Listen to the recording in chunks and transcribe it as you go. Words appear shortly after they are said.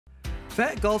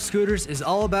Phat Golf Scooters is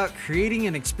all about creating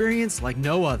an experience like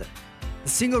no other. The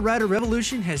single rider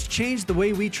revolution has changed the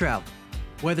way we travel,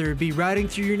 whether it be riding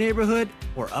through your neighborhood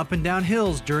or up and down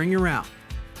hills during your round.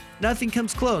 Nothing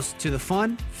comes close to the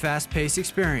fun, fast-paced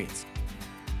experience.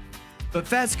 But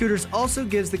Phat Scooters also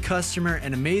gives the customer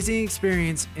an amazing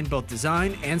experience in both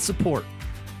design and support.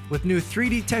 With new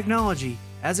 3D technology,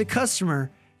 as a customer,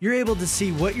 you're able to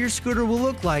see what your scooter will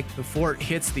look like before it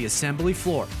hits the assembly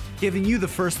floor, giving you the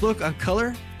first look on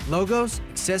color, logos,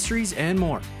 accessories, and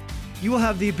more. You will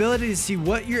have the ability to see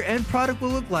what your end product will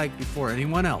look like before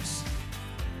anyone else.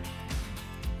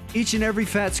 Each and every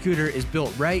Phat Scooter is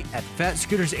built right at Phat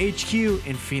Scooters HQ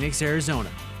in Phoenix,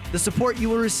 Arizona. The support you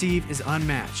will receive is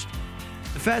unmatched.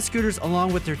 The Phat Scooters,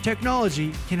 along with their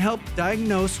technology, can help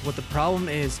diagnose what the problem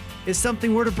is if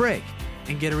something were to break,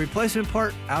 and get a replacement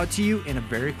part out to you in a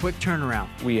very quick turnaround.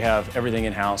 We have everything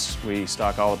in-house. We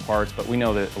stock all the parts, but we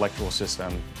know the electrical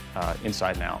system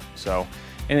inside and out. So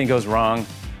anything goes wrong,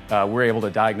 we're able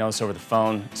to diagnose over the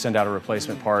phone, send out a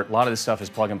replacement part. A lot of this stuff is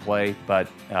plug and play, but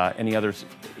any other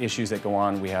issues that go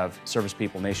on, we have service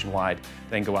people nationwide.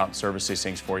 They can go out and service these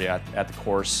things for you at the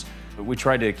course. But we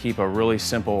tried to keep a really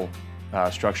simple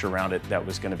structure around it that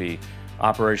was going to be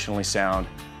operationally sound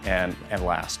and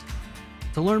last.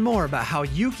 To learn more about how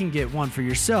you can get one for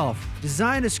yourself,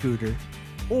 design a scooter,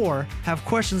 or have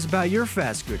questions about your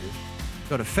Phat Scooter,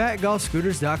 go to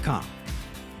phatgolfscooters.com.